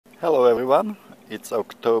Hello everyone, it's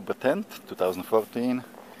October 10th, 2014.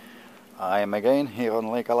 I am again here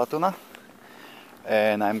on Lake Alatuna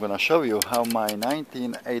and I'm gonna show you how my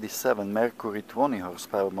 1987 Mercury 20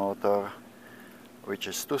 horsepower motor, which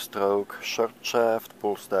is two-stroke, short shaft,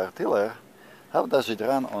 pull-start tiller, how does it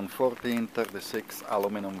run on 1436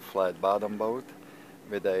 aluminum flat bottom boat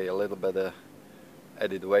with a little bit of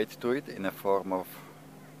added weight to it in the form of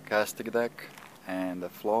casting deck and a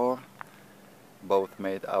floor, both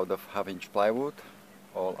made out of half-inch plywood,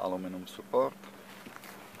 all aluminum support.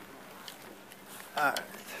 Alright.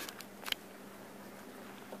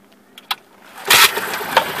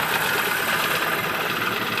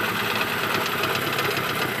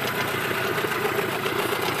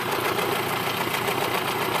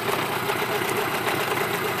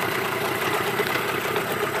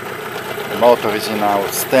 The motor is in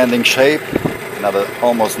outstanding shape,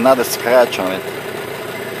 almost not a scratch on it.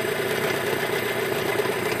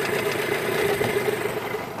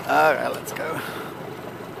 Alright, let's go.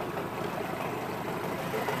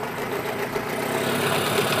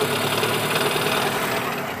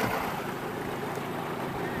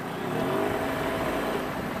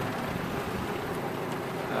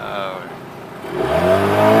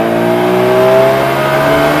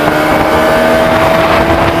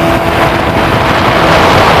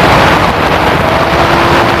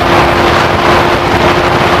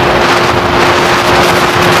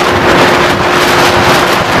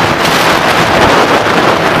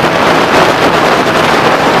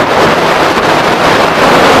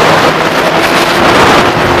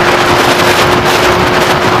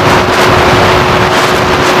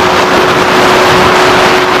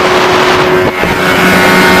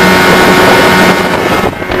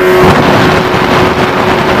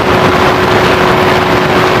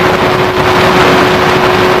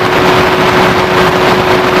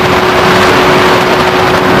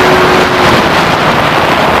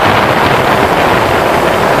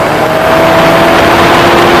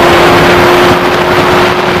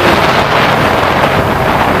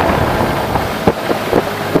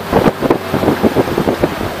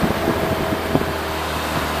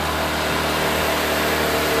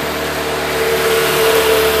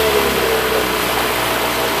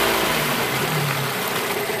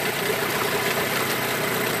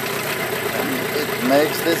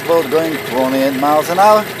 Makes this boat going 28 miles an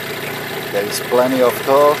hour. There is plenty of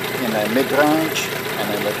torque in the mid-range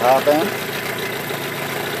and in the top end.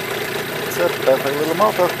 It's a perfect little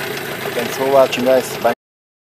motor. Thanks for watching, guys. Bye.